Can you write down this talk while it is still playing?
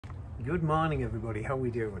Good morning everybody, how are we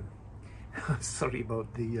doing? Sorry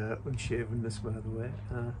about the unshavenness by the way.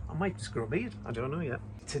 I might just grow a beard, I don't know yet.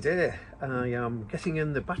 Today I am getting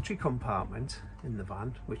in the battery compartment in the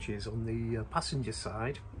van, which is on the passenger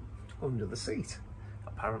side under the seat.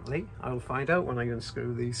 Apparently, I'll find out when I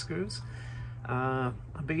unscrew these screws. I've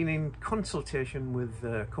been in consultation with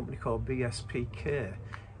a company called BSPK,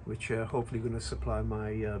 which are hopefully going to supply my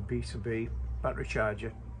B2B battery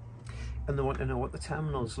charger. And they want to know what the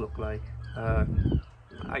terminals look like.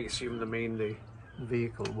 I assume they mean the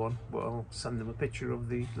vehicle one, but I'll send them a picture of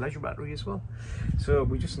the leisure battery as well. So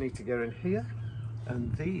we just need to get in here,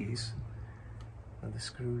 and these are the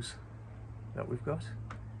screws that we've got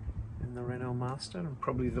in the Renault Master, and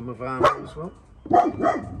probably the Movano as well.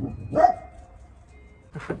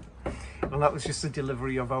 And that was just a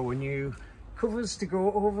delivery of our new covers to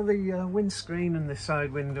go over the windscreen and the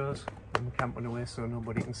side windows. I'm camping away so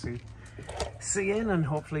nobody can see in, and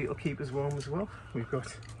hopefully it'll keep us warm as well. We've got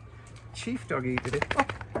Chief Doggy today.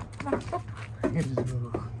 Oh.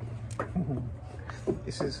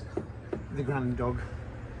 This is the grand dog.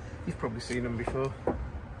 You've probably seen him before.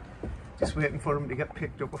 Just waiting for him to get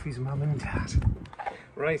picked up off his mum and dad.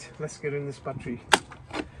 Right, let's get in this battery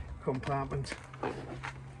compartment.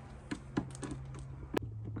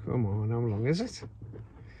 Come on, how long is it?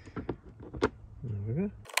 There we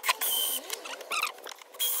go.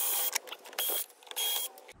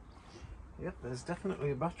 Yep, there's definitely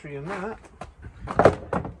a battery in that.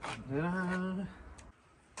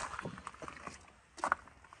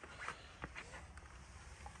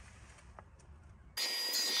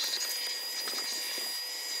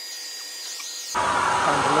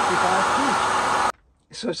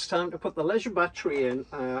 So it's time to put the leisure battery in.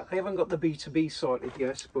 I haven't got the B2B sorted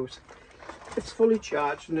yet, but it's fully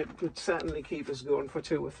charged and it would certainly keep us going for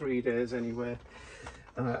 2 or 3 days anyway.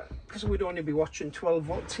 Because we'd only be watching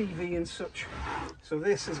 12-volt TV and such. So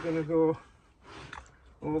this is going to go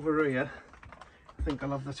over here. I think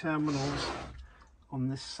I'll have the terminals on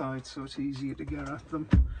this side so it's easier to get at them.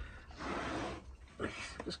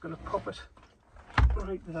 Just going to pop it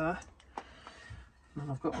right there.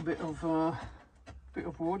 And I've got a bit of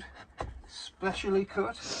wood specially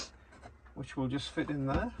cut, which will just fit in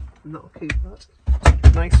there, and that'll keep that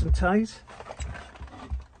nice and tight.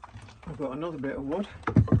 I've got another bit of wood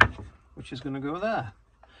which is going to go there,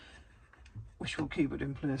 which will keep it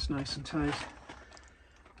in place nice and tight.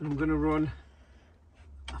 And I'm going to run,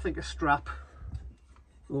 I think, a strap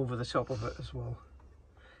over the top of it as well.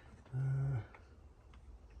 I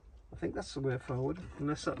think that's the way forward,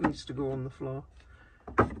 unless that needs to go on the floor.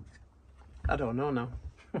 I don't know now.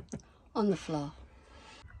 On the floor.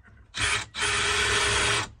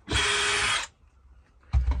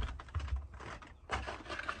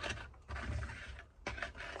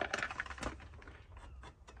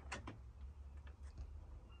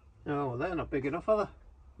 Oh, well, they're not big enough, are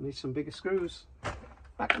they? Need some bigger screws.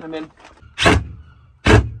 Backing them in. There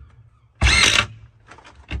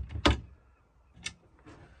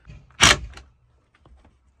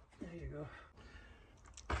you go.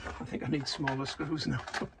 I think I need smaller screws now.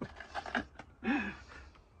 I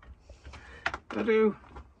do.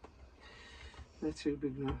 They're too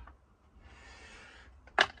big now.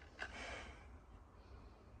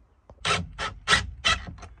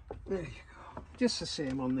 There you go. Just the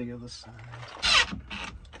same on the other side.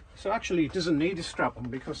 So actually it doesn't need a strap on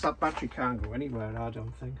because that battery can't go anywhere, I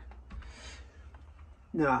don't think.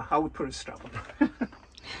 Nah, I would put a strap on.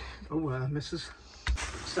 Oh, missus.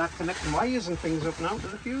 Start connecting wires and things up now to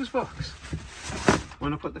the fuse box.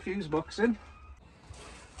 When I put the fuse box in.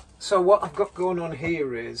 So what I've got going on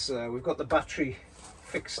here is we've got the battery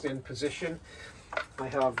fixed in position. I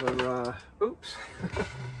have a, oops,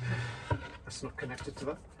 that's not connected to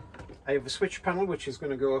that. I have a switch panel which is going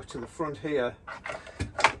to go to the front here,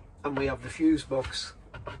 and we have the fuse box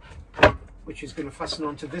which is going to fasten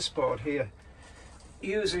onto this board here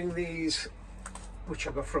using these, which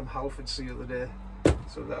I got from Halfords the other day.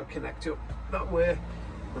 So that'll connect up that way,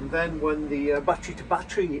 and then when the battery to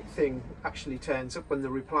battery thing actually turns up, when they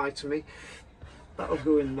reply to me, that'll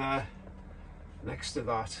go in there next to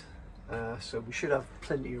that. So we should have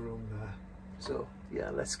plenty of room there. So yeah,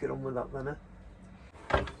 let's get on with that then.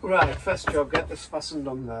 Right, first job, get this fastened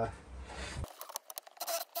on there.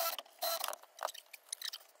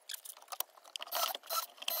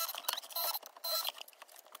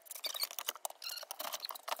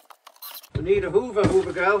 We need a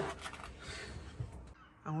Hoover girl.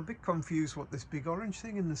 I'm a bit confused what this big orange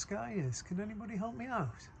thing in the sky is. Can anybody help me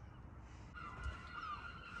out?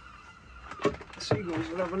 The seagulls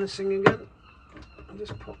are having a sing again. I'll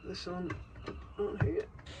just pop this on here.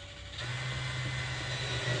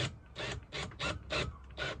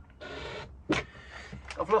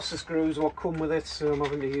 lost the screws what come with it, so I'm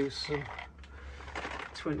having to use some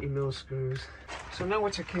 20mm screws. So now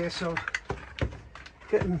it's a case of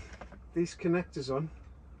getting these connectors on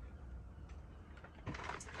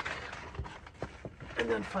and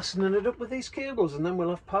then fastening it up with these cables, and then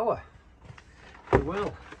we'll have power. We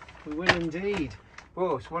will indeed.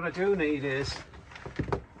 But what I do need is,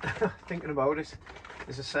 thinking about it,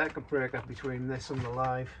 is a circuit breaker between this and the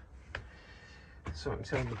live, so I can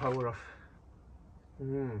turn the power off.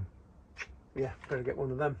 Yeah, better get one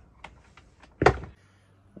of them.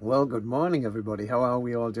 Well, good morning everybody. How are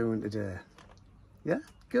we all doing today? Yeah,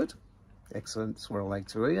 good. Excellent. That's what I like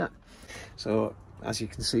to hear. So, as you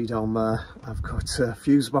can see down there, I've got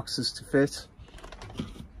fuse boxes to fit.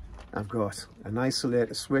 I've got an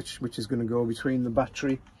isolator switch which is going to go between the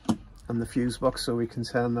battery and the fuse box so we can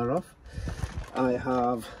turn that off. I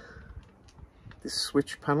have this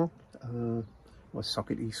switch panel, or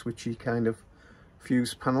sockety switchy kind of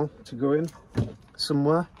fuse panel to go in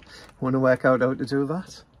somewhere. I want to work out how to do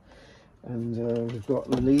that. And we've got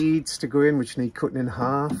leads to go in which need cutting in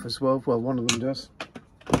half as well. Well, one of them does.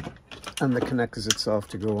 And the connectors itself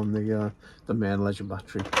to go on the main leisure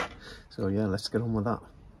battery. So yeah, let's get on with that.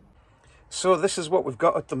 So this is what we've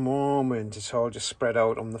got at the moment. It's all just spread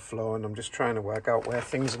out on the floor, and I'm just trying to work out where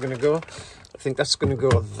things are going to go. I think that's going to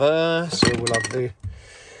go there, so we'll have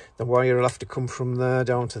the wire will have to come from there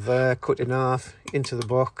down to there, cut in half, into the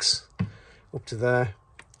box, up to there.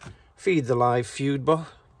 Feed the live fuse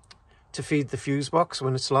box to feed the fuse box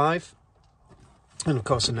when it's live, and of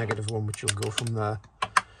course a negative one which will go from there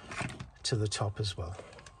to the top as well.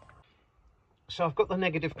 So I've got the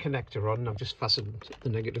negative connector on. I've just fastened the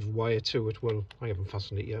negative wire to it. Well, I haven't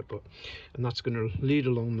fastened it yet, and that's going to lead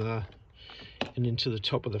along there and into the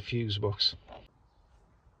top of the fuse box.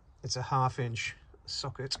 It's a 1/2-inch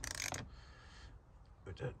socket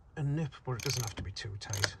with a nip, but it doesn't have to be too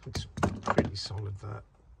tight. It's pretty solid there.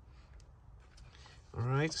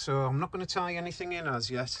 Alright, so I'm not going to tie anything in as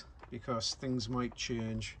yet because things might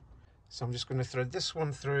change. So I'm just going to thread this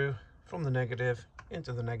one through from the negative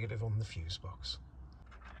into the negative on the fuse box.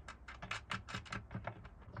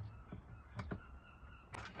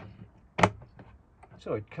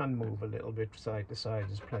 So it can move a little bit side to side,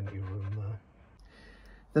 there's plenty of room there.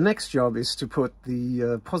 The next job is to put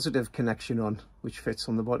the positive connection on, which fits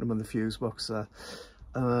on the bottom of the fuse box there.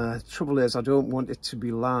 Trouble is, I don't want it to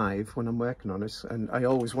be live when I'm working on it, and I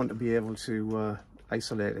always want to be able to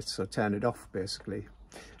isolate it, so turn it off basically.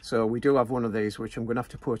 So we do have one of these which I'm going to have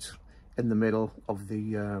to put in the middle of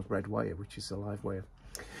the red wire, which is the live wire.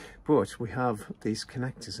 But we have these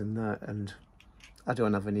connectors in there, and I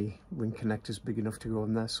don't have any ring connectors big enough to go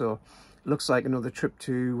in there, so it looks like another trip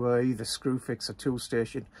to either Screwfix or Tool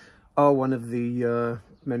Station, or one of the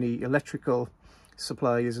many electrical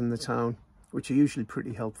suppliers in the town, which are usually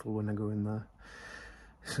pretty helpful when I go in there.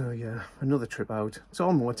 So yeah, another trip out. It's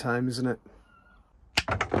all more time, isn't it?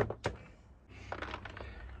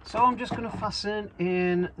 So I'm just going to fasten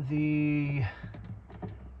in the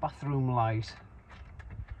bathroom light,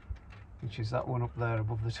 which is that one up there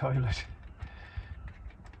above the toilet.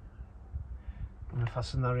 I'm going to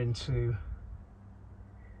fasten that into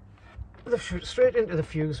straight into the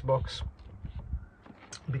fuse box,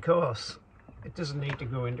 because it doesn't need to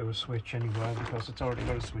go into a switch anywhere because it's already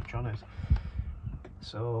got a switch on it.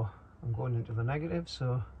 So I'm going into the negative,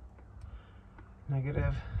 so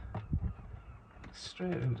negative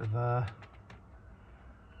straight into there,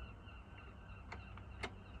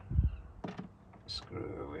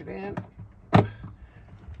 screw it in,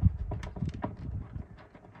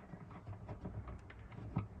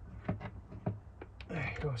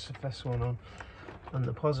 there goes the first one on, and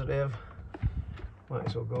the positive might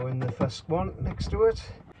as well go in the first one next to it,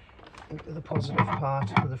 into the positive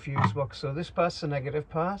part of the fuse box. So this part's the negative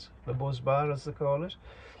part, the buzz bar as they call it,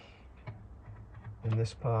 and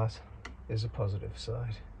this part is a positive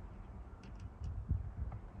side.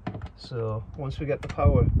 So once we get the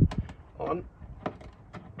power on,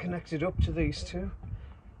 connected up to these two,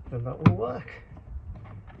 then that will work.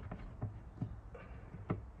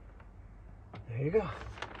 There you go.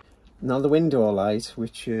 Now the window light,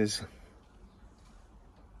 which is,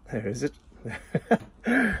 there is it,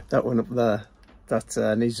 that one up there,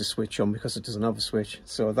 that needs a switch on because it doesn't have a switch,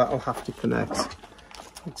 so that'll have to connect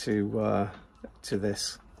to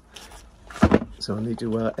this. So I need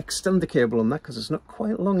to extend the cable on that because it's not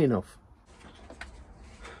quite long enough.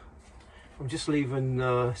 I'm just leaving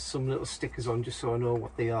some little stickers on just so I know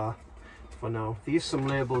what they are for now. There's some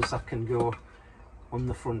labels that can go on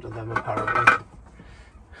the front of them apparently.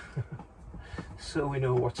 So we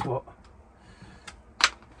know what's what.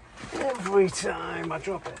 Every time I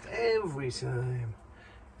drop it, every time.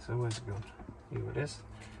 So where's it gone? Here it is.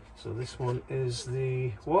 So this one is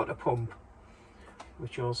the water pump,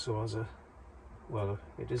 which also has a, well,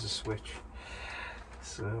 it is a switch.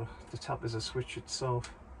 So the tap is a switch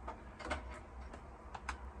itself.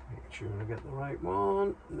 Make sure I get the right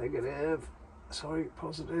one. Negative, sorry,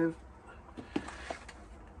 positive.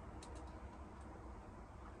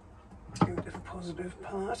 Into the positive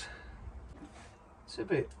part. It's a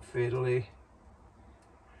bit fiddly,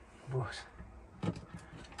 but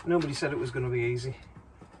nobody said it was going to be easy.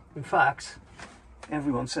 In fact,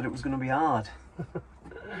 everyone said it was going to be hard.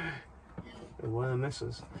 There were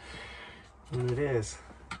misses, and it is.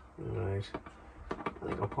 Right, I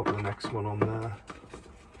think I'll pop the next one on there,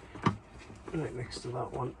 right next to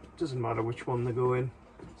that one. Doesn't matter which one they go in,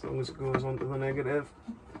 as long as it goes onto the negative.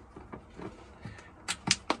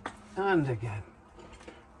 And again,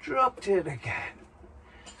 dropped it again.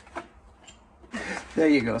 There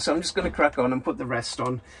you go. So I'm just going to crack on and put the rest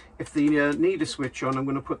on. If they need a switch on, I'm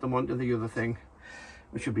going to put them onto the other thing,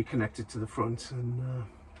 which will be connected to the front. And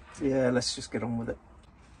yeah, let's just get on with it.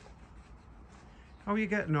 How are you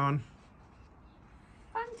getting on?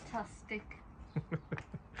 Fantastic.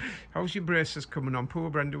 How's your braces coming on? Poor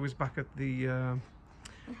Brenda was back at the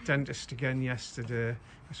dentist again yesterday.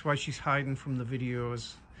 That's why she's hiding from the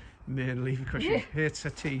videos, mainly because she hates her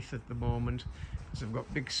teeth at the moment. Because I've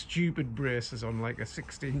got big stupid braces on like a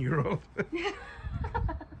 16-year-old.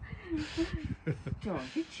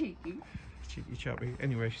 Don't be cheeky. Cheeky chappy.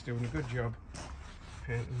 Anyway, she's doing a good job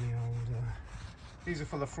painting the old... These are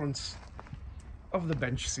for the fronts of the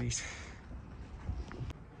bench seat.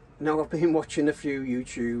 Now, I've been watching a few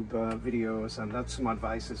YouTube videos and had some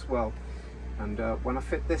advice as well. And when I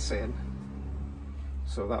fit this in,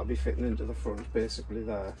 so that'll be fitting into the front basically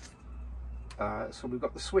there. So we've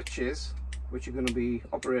got the switches, which are going to be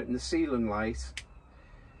operating the ceiling light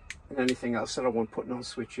and anything else that I want putting on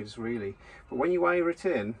switches really. But when you wire it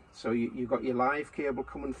in, so you've got your live cable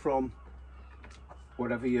coming from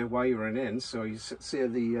whatever you're wiring in, so you see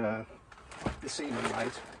the ceiling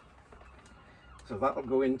light, so that'll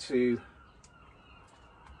go into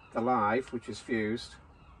the live, which is fused,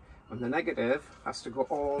 and the negative has to go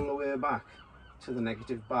all the way back to the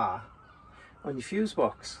negative bar on your fuse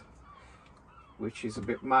box, which is a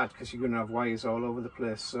bit mad because you're going to have wires all over the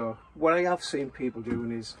place. So what I have seen people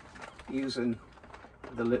doing is using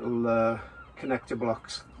the little connector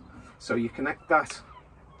blocks. So you connect that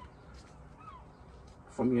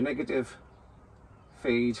from your negative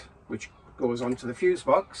feed, which goes onto the fuse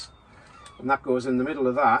box, and that goes in the middle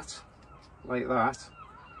of that, like that.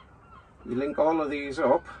 You link all of these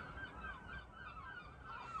up,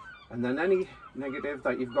 and then any negative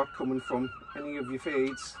that you've got coming from any of your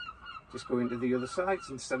feeds just go into the other sides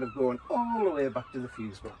instead of going all the way back to the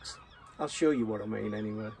fuse box. I'll show you what I mean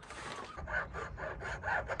anyway.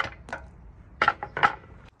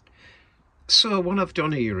 So what I've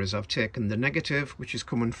done here is I've taken the negative, which is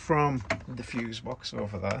coming from the fuse box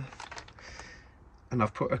over there, and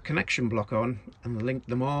I've put a connection block on and linked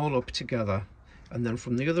them all up together, and then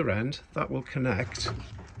from the other end that will connect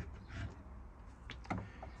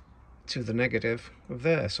to the negative of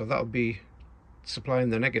there. So that'll be supplying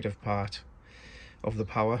the negative part of the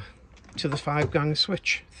power to the 5-gang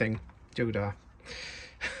switch thing, doodah.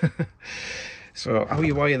 So how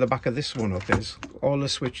you wire the back of this one up is all the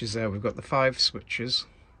switches there. We've got the 5 switches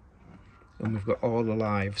and we've got all the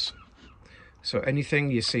lives. So anything,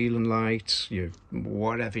 your ceiling lights, your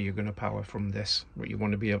whatever you're going to power from this, what you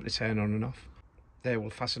want to be able to turn on and off, they will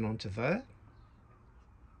fasten onto there.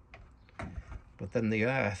 But then the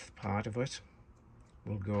earth part of it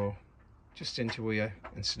will go just into here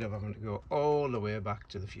instead of having to go all the way back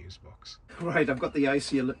to the fuse box. Right, I've got the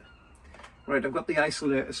isolator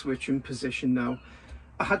switch in position now.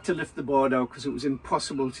 I had to lift the board out because it was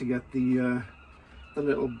impossible to get the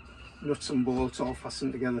little nuts and bolts all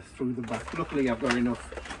fastened together through the back. Luckily I've got enough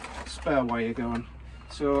spare wire going.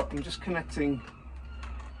 So I'm just connecting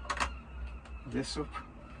this up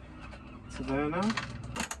to there now.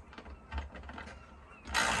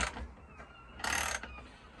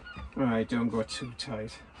 Right, don't go too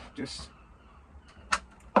tight, just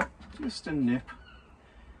a nip.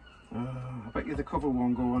 I bet you the cover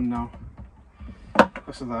won't go on now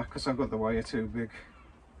because of that, because I've got the wire too big.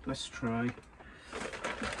 Let's try.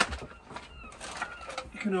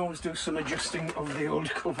 You can always do some adjusting of the old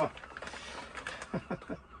cover.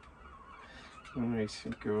 Right,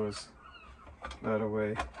 it goes that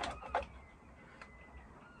away.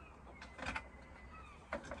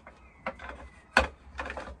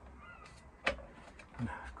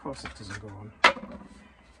 Of course it doesn't go on.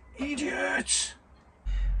 Idiots!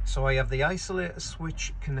 So I have the isolator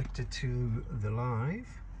switch connected to the live,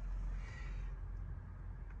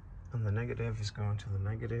 and the negative is going to the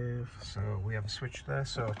negative, so we have a switch there.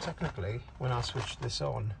 So technically when I switch this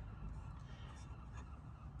on,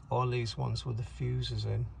 all these ones with the fuses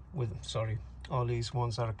in, all these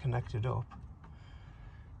ones that are connected up,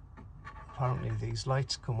 apparently these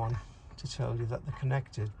lights come on to tell you that they're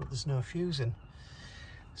connected, but there's no fuse in.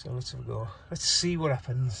 So let's have a go. Let's see what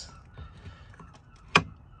happens.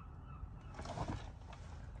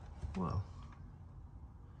 Well,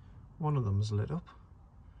 one of them's lit up.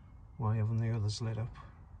 Why haven't the others lit up?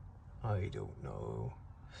 I don't know.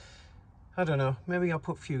 I don't know. Maybe I'll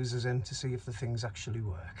put fuses in to see if the things actually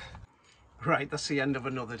work. Right, that's the end of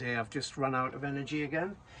another day. I've just run out of energy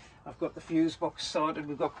again. I've got the fuse box sorted.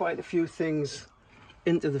 We've got quite a few things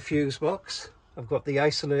into the fuse box. I've got the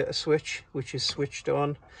isolator switch, which is switched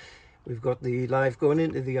on. We've got the live going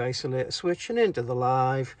into the isolator switch and into the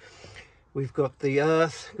live. We've got the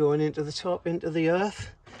earth going into the top, into the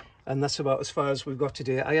earth. And that's about as far as we've got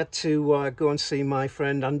today. I had to go and see my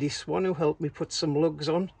friend Andy Swan, who helped me put some lugs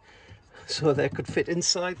on so they could fit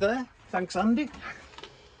inside there. Thanks, Andy.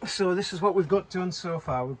 So this is what we've got done so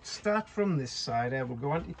far. We'll start from this side here. We'll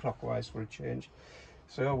go anti-clockwise for a change.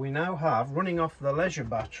 So we now have, running off the leisure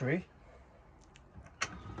battery,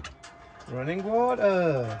 running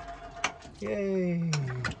water. Yay.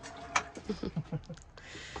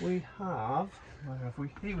 We have, where have we?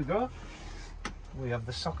 Here we go. We have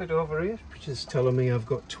the socket over here, which is telling me I've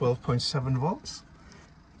got 12.7 volts.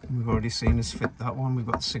 And we've already seen us fit that one. We've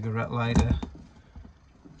got the cigarette lighter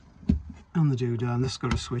and the doodad. This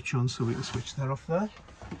got a switch on, so we can switch that off there.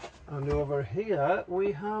 And over here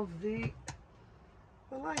we have the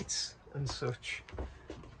lights and such.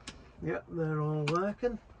 Yep, they're all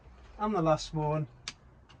working. And the last one,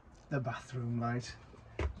 the bathroom light.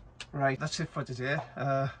 Right, that's it for today.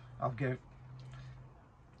 I'll give.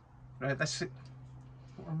 Right, that's it.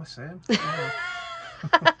 What am I saying?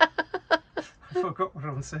 I forgot what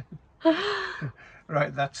I'm saying.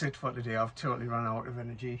 Right, that's it for today. I've totally run out of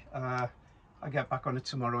energy. I'll get back on it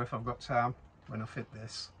tomorrow if I've got time, when I fit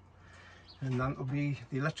this. And that'll be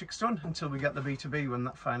the electrics done until we get the B2B when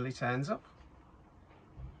that finally turns up.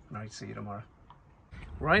 Right, see you tomorrow.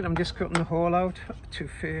 Right, I'm just cutting the hole out to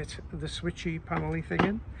fit the switchy panel-y thing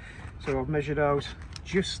in. So I've measured out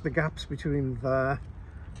just the gaps between there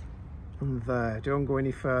and there. Don't go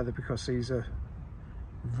any further because these are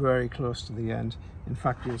very close to the end. In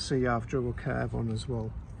fact, you'll see I've drilled a curve on as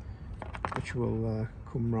well, which will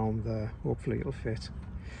come round there. Hopefully it'll fit.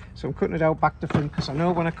 So I'm cutting it out back to front because I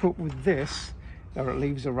know when I cut with this, that it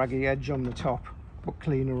leaves a raggy edge on the top, but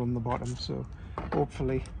cleaner on the bottom. So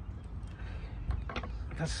hopefully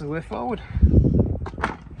that's the way forward.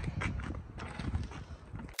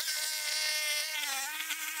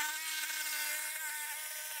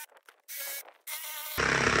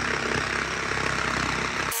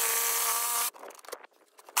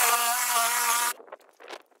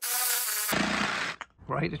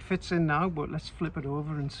 Right, it fits in now, but let's flip it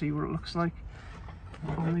over and see what it looks like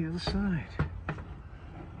on the other side.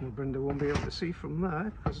 Well, Brenda won't be able to see from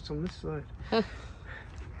there because it's on this side. There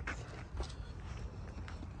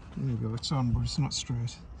you go, it's on, but it's not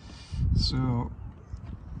straight. So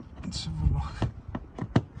let's have a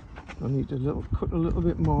look. I need to cut a little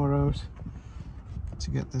bit more out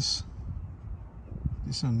to get this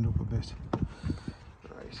end up a bit.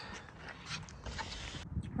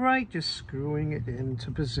 Right, just screwing it into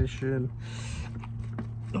position.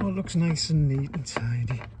 Oh, it looks nice and neat and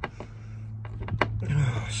tidy.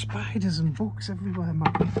 Oh, spiders and bugs everywhere,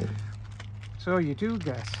 man. So you do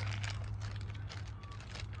get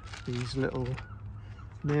these little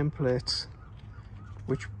nameplates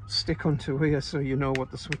which stick onto here so you know what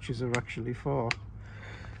the switches are actually for.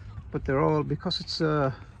 But they're all, because it's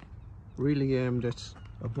really aimed at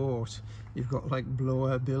a boat, you've got like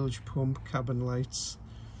blower, bilge pump, cabin lights.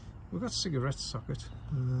 We've got cigarette socket,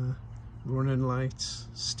 running lights,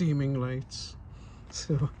 steaming lights.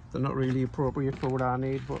 So they're not really appropriate for what I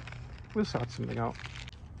need, but we'll sort something out.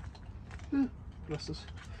 Bless us.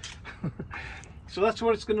 So that's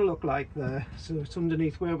what it's going to look like there. So it's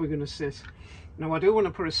underneath where we're going to sit. Now I do want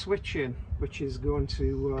to put a switch in, which is going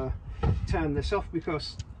to turn this off,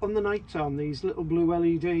 because on the night time these little blue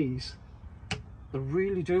LEDs, they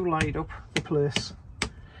really do light up the place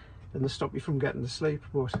and they stop you from getting to sleep.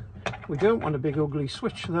 But we don't want a big ugly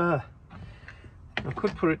switch there. I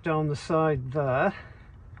could put it down the side there,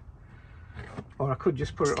 or I could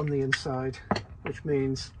just put it on the inside, which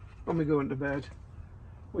means when we go into bed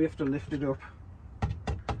we have to lift it up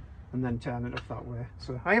and then turn it off that way.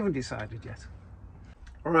 So I haven't decided yet.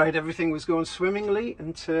 Alright, everything was going swimmingly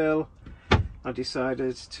until I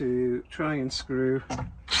decided to try and screw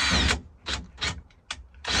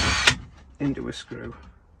into a screw.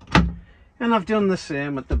 And I've done the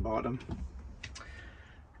same at the bottom.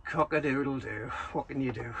 Cock-a-doodle-doo, what can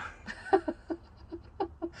you do?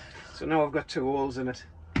 So now I've got 2 holes in it.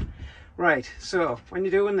 Right, so when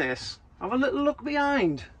you're doing this, have a little look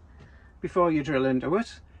behind before you drill into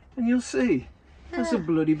it, and you'll see there's a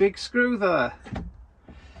bloody big screw there.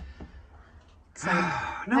 So,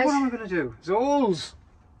 now what am I going to do? There's holes.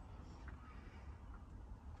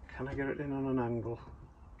 Can I get it in on an angle?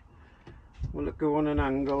 Will it go on an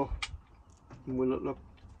angle? And will it look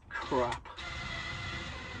crap?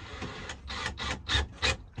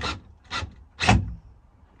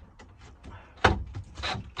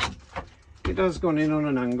 It has gone in on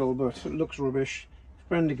an angle, but it looks rubbish. If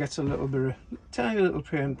Brenda gets a little bit of tiny little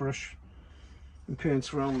paintbrush and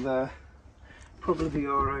paints around there, probably be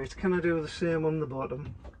alright. Can I do the same on the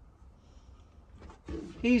bottom?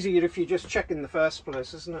 Easier if you just check in the first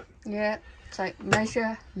place, isn't it? yeah, take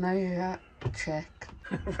measure, check.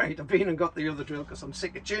 Right, I've been and got the other drill because I'm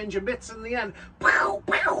sick of changing bits in the end. Pow,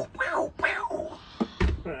 pow, pow, pow.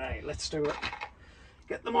 Right, let's do it.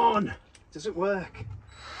 Get them on. Does it work?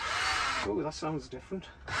 Oh, that sounds different.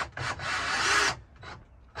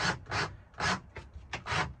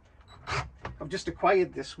 I've just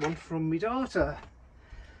acquired this one from my daughter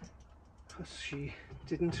because she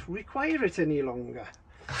didn't require it any longer.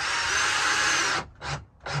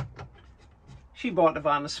 She bought a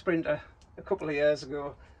Van, a Sprinter, a couple of years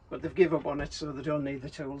ago, but they've given up on it, so they don't need the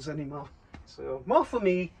tools anymore. So more for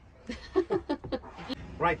me.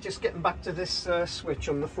 Right, just getting back to this switch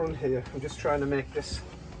on the front here. I'm just trying to make this,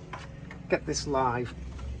 get this live.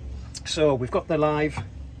 So we've got the live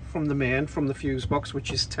from the main, from the fuse box,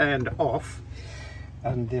 which is turned off,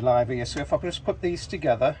 and the live here. So if I just put these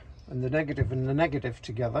together, and the negative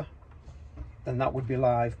together, then that would be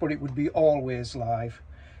live, but it would be always live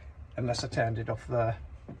unless I turned it off there.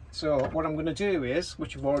 So what I'm going to do is,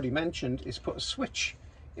 which I've already mentioned, is put a switch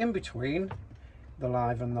in between the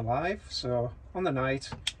live and the live. So on the night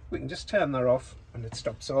we can just turn that off and it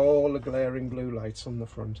stops all the glaring blue lights on the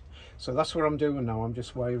front. So that's what I'm doing now. I'm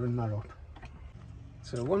just wiring that up.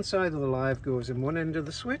 So one side of the live goes in one end of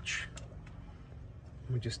the switch.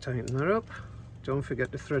 We just tighten that up. Don't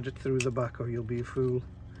forget to thread it through the back or you'll be a fool.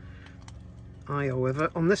 I, however,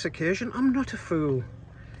 on this occasion, I'm not a fool.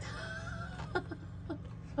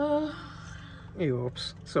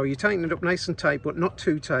 Oops. So you tighten it up nice and tight, but not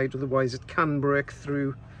too tight, otherwise it can break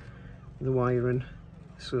through the wiring.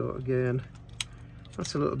 So again,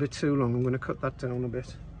 that's a little bit too long. I'm going to cut that down a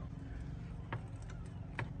bit.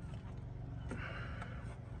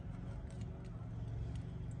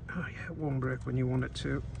 Oh yeah, it won't break when you want it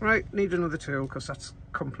to. Right, need another tool because that's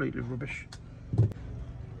completely rubbish.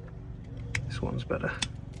 This one's better,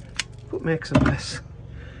 but makes a mess.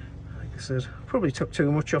 Like I said, probably took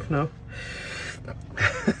too much off now.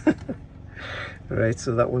 Right,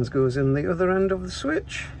 so that one goes in the other end of the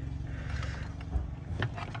switch.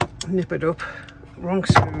 Nip it up. Wrong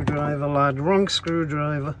screwdriver, lad, wrong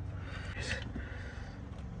screwdriver.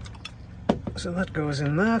 So that goes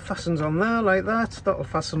in there, fastens on there like that. That'll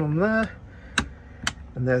fasten on there.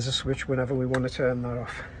 And there's a switch whenever we want to turn that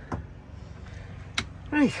off.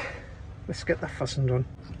 Right, let's get that fastened on.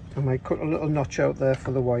 I might cut a little notch out there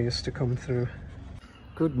for the wires to come through.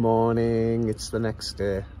 Good morning, it's the next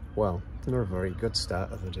day. Well, not a very good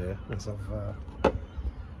start of the day, as I've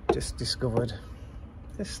just discovered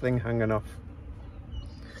this thing hanging off.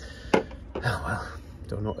 Oh well,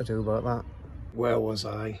 don't know what to do about that. Where was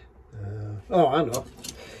I? Oh, I know.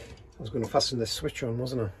 I was going to fasten this switch on,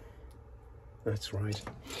 wasn't I? That's right.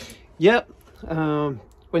 Yep.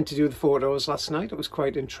 Went to do the photos last night. It was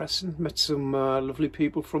quite interesting. Met some lovely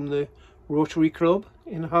people from the Rotary Club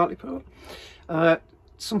in Hartlepool.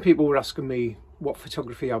 Some people were asking me what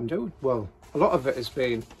photography I'm doing. Well, a lot of it has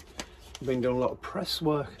been, I've been doing a lot of press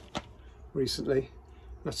work recently.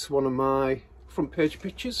 That's one of my front page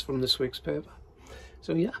pictures from this week's paper.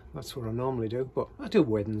 So yeah, that's what I normally do, but I do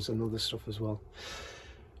weddings and other stuff as well.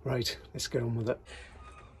 Right, let's get on with it.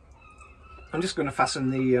 I'm just going to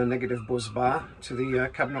fasten the negative buzz bar to the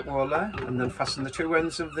cabinet wall there, and then fasten the two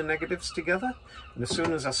ends of the negatives together. And as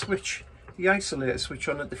soon as I switch the isolator switch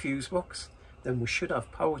on at the fuse box, then we should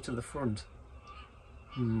have power to the front.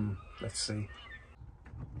 Let's see.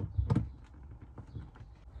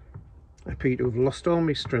 I appear to have lost all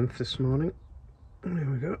my strength this morning. There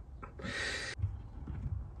we go.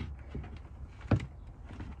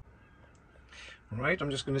 Right,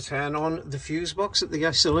 I'm just going to turn on the fuse box at the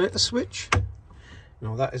isolator switch.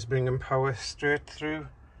 Now that is bringing power straight through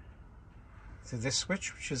to this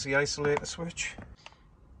switch, which is the isolator switch.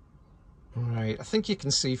 Alright, I think you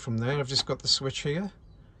can see from there, I've just got the switch here.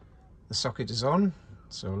 The socket is on,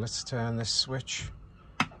 so let's turn this switch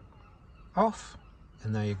off,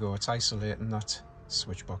 and there you go, it's isolating that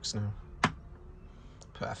switch box now.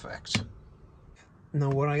 Perfect. Now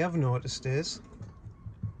what I have noticed is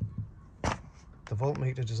the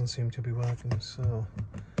voltmeter doesn't seem to be working, so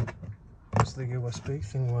is the USB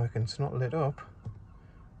thing working? It's not lit up.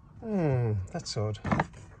 That's odd.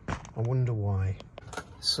 I wonder why.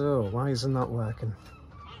 So why isn't that working?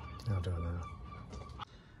 I don't know.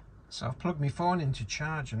 So I've plugged my phone into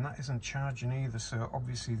charge and that isn't charging either, so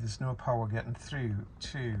obviously there's no power getting through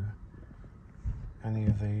to any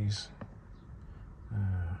of these.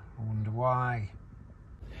 I wonder why.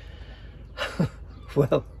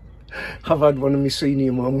 Well, I've had one of my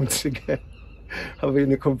senior moments again. I've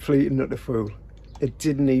been a complete and utter fool. It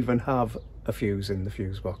didn't even have a fuse in the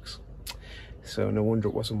fuse box, so no wonder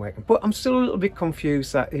it wasn't working. But I'm still a little bit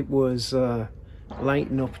confused that it was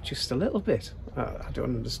lighting up just a little bit. I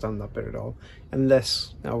don't understand that bit at all,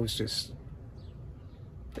 unless I was just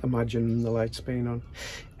imagining the lights being on.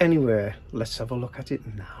 Anyway, let's have a look at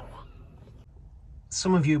it now.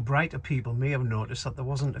 Some of you brighter people may have noticed that there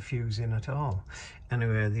wasn't a fuse in at all.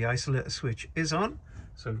 Anyway, the isolator switch is on,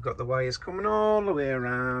 so we've got the wires coming all the way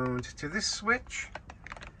around to this switch,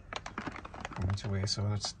 coming to here, so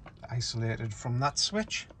it's isolated from that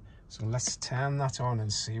switch. So let's turn that on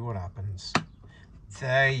and see what happens.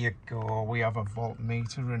 There you go, we have a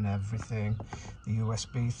voltmeter and everything. The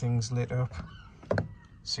USB thing's lit up.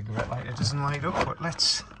 Cigarette lighter doesn't light up, but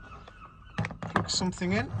let's plug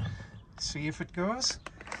something in, see if it goes.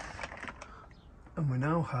 And we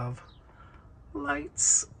now have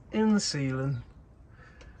lights in the ceiling.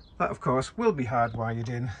 That of course will be hardwired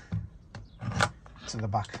in to the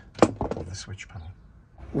back of the switch panel.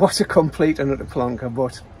 What a complete and utter plonker,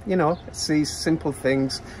 but you know, it's these simple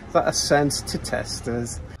things that are sent to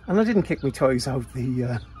testers. And I didn't kick my toys out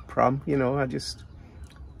the pram, you know, I just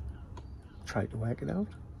tried to work it out,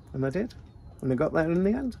 and I did, and I got there in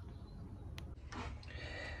the end.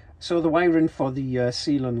 So the wiring for the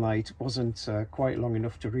ceiling light wasn't quite long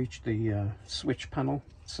enough to reach the switch panel,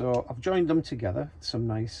 so I've joined them together, some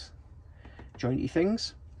nice jointy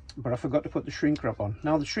things, but I forgot to put the shrink wrap on.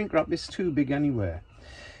 Now the shrink wrap is too big anyway,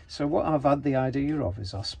 so what I've had the idea of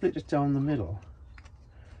is I'll split it down the middle,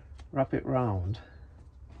 wrap it round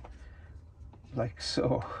like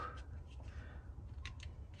so.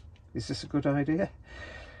 Is this a good idea?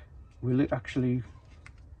 Will it actually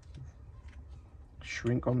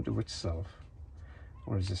shrink onto itself,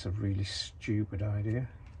 or is this a really stupid idea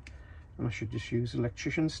and I should just use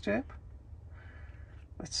electrician's tape?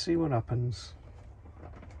 Let's see what happens.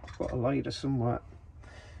 I've got a lighter somewhere.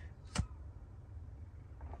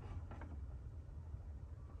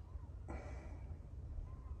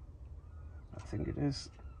 I think it is.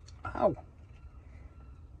 Ow!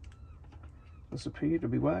 Does appear to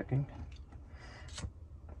be working.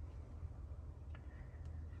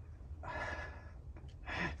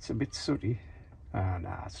 It's a bit sooty. Ah,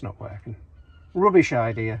 nah, it's not working. Rubbish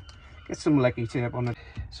idea. Get some lecky tape on it.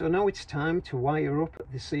 So now it's time to wire up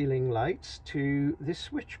the ceiling lights to this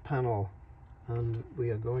switch panel. And we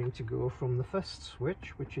are going to go from the first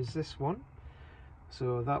switch, which is this one.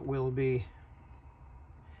 So that will be,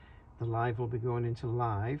 the live will be going into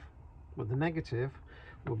live, but the negative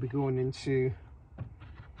will be going into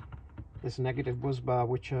this negative buzz bar,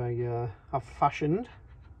 which I have fashioned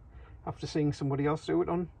after seeing somebody else do it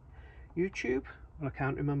on YouTube. Well, I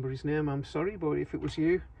can't remember his name, I'm sorry, but if it was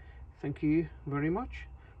you, thank you very much.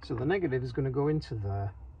 So the negative is going to go into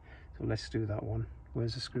there, so let's do that one.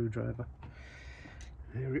 Where's the screwdriver?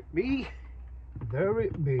 There it be, there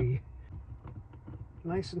it be.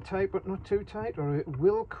 Nice and tight, but not too tight, or it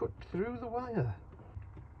will cut through the wire.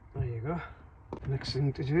 There you go. Next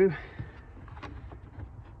thing to do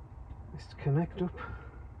is to connect up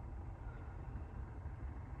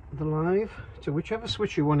the live to whichever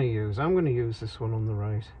switch you want to use. I'm going to use this one on the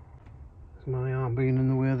right, my arm being in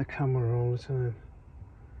the way of the camera all the time.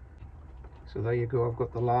 So there you go, I've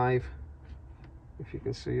got the live, if you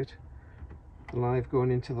can see it, the live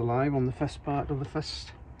going into the live on the first part of the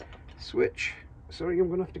first switch. Sorry, I'm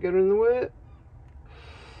going to have to get in the way.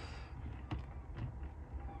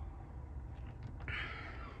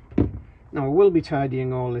 Now I will be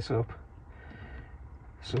tidying all this up.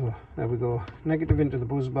 So there we go, negative into the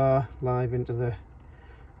buzz bar, live into the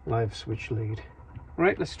live switch lead.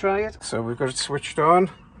 Right, let's try it. So we've got it switched on.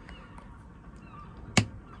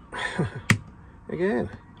 Again,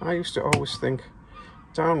 I used to always think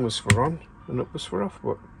down was for on and up was for off,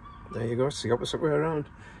 but there you go, it's the opposite way around.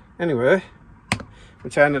 Anyway, we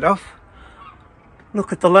turn it off.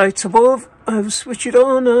 Look at the lights above. I've switched it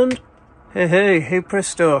on and hey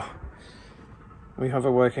presto, we have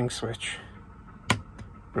a working switch.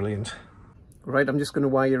 Brilliant. Right, I'm just going to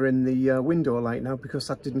wire in the window light now, because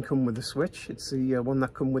that didn't come with the switch. It's the one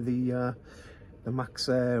that come with the max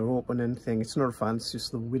air opening thing. It's not a fan, it's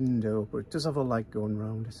just the window, but it does have a light going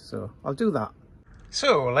around it, so I'll do that.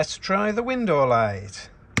 So let's try the window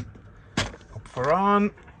light. Up for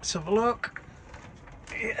on, let's have a look.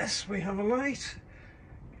 Yes, we have a light.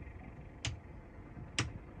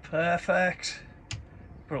 Perfect.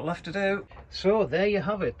 But it'll have to do. So there you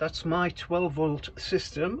have it. That's my 12 volt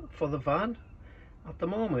system for the van at the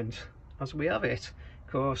moment, as we have it.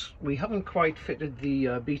 Of course, we haven't quite fitted the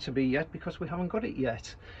B2B yet, because we haven't got it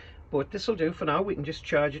yet. But this will do for now. We can just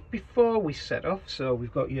charge it before we set off. So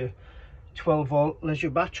we've got your 12 volt leisure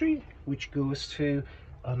battery, which goes to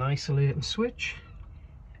an isolating switch,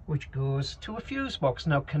 which goes to a fuse box.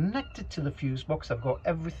 Now, connected to the fuse box, I've got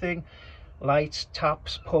everything: lights,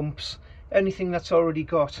 taps, pumps, anything that's already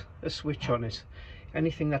got a switch on it.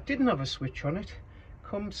 Anything that didn't have a switch on it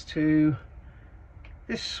comes to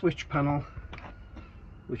this switch panel,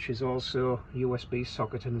 which is also a USB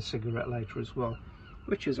socket and a cigarette lighter as well,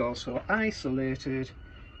 which is also isolated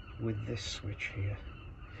with this switch here.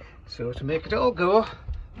 So to make it all go,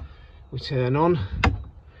 we turn on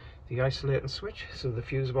the isolating switch. So the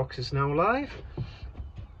fuse box is now live.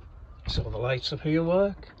 So the lights up here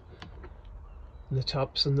work, and the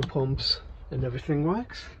taps and the pumps and everything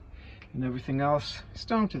works, and everything else is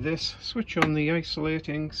down to this. Switch on the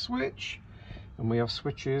isolating switch, and we have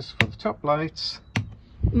switches for the top lights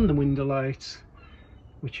and the window lights,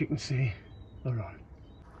 which you can see are on.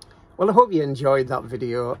 Well, I hope you enjoyed that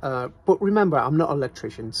video, but remember, I'm not an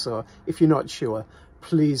electrician, so if you're not sure,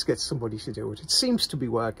 please get somebody to do it. It seems to be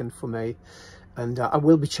working for me, and I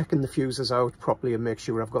will be checking the fuses out properly and make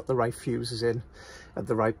sure I've got the right fuses in at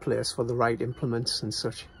the right place for the right implements and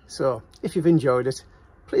such. So if you've enjoyed it,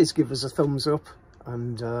 please give us a thumbs up,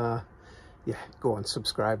 and yeah, go on,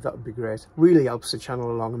 subscribe. That would be great. Really helps the channel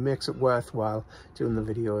along and makes it worthwhile doing the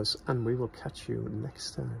videos, and we will catch you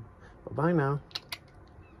next time. Bye bye now.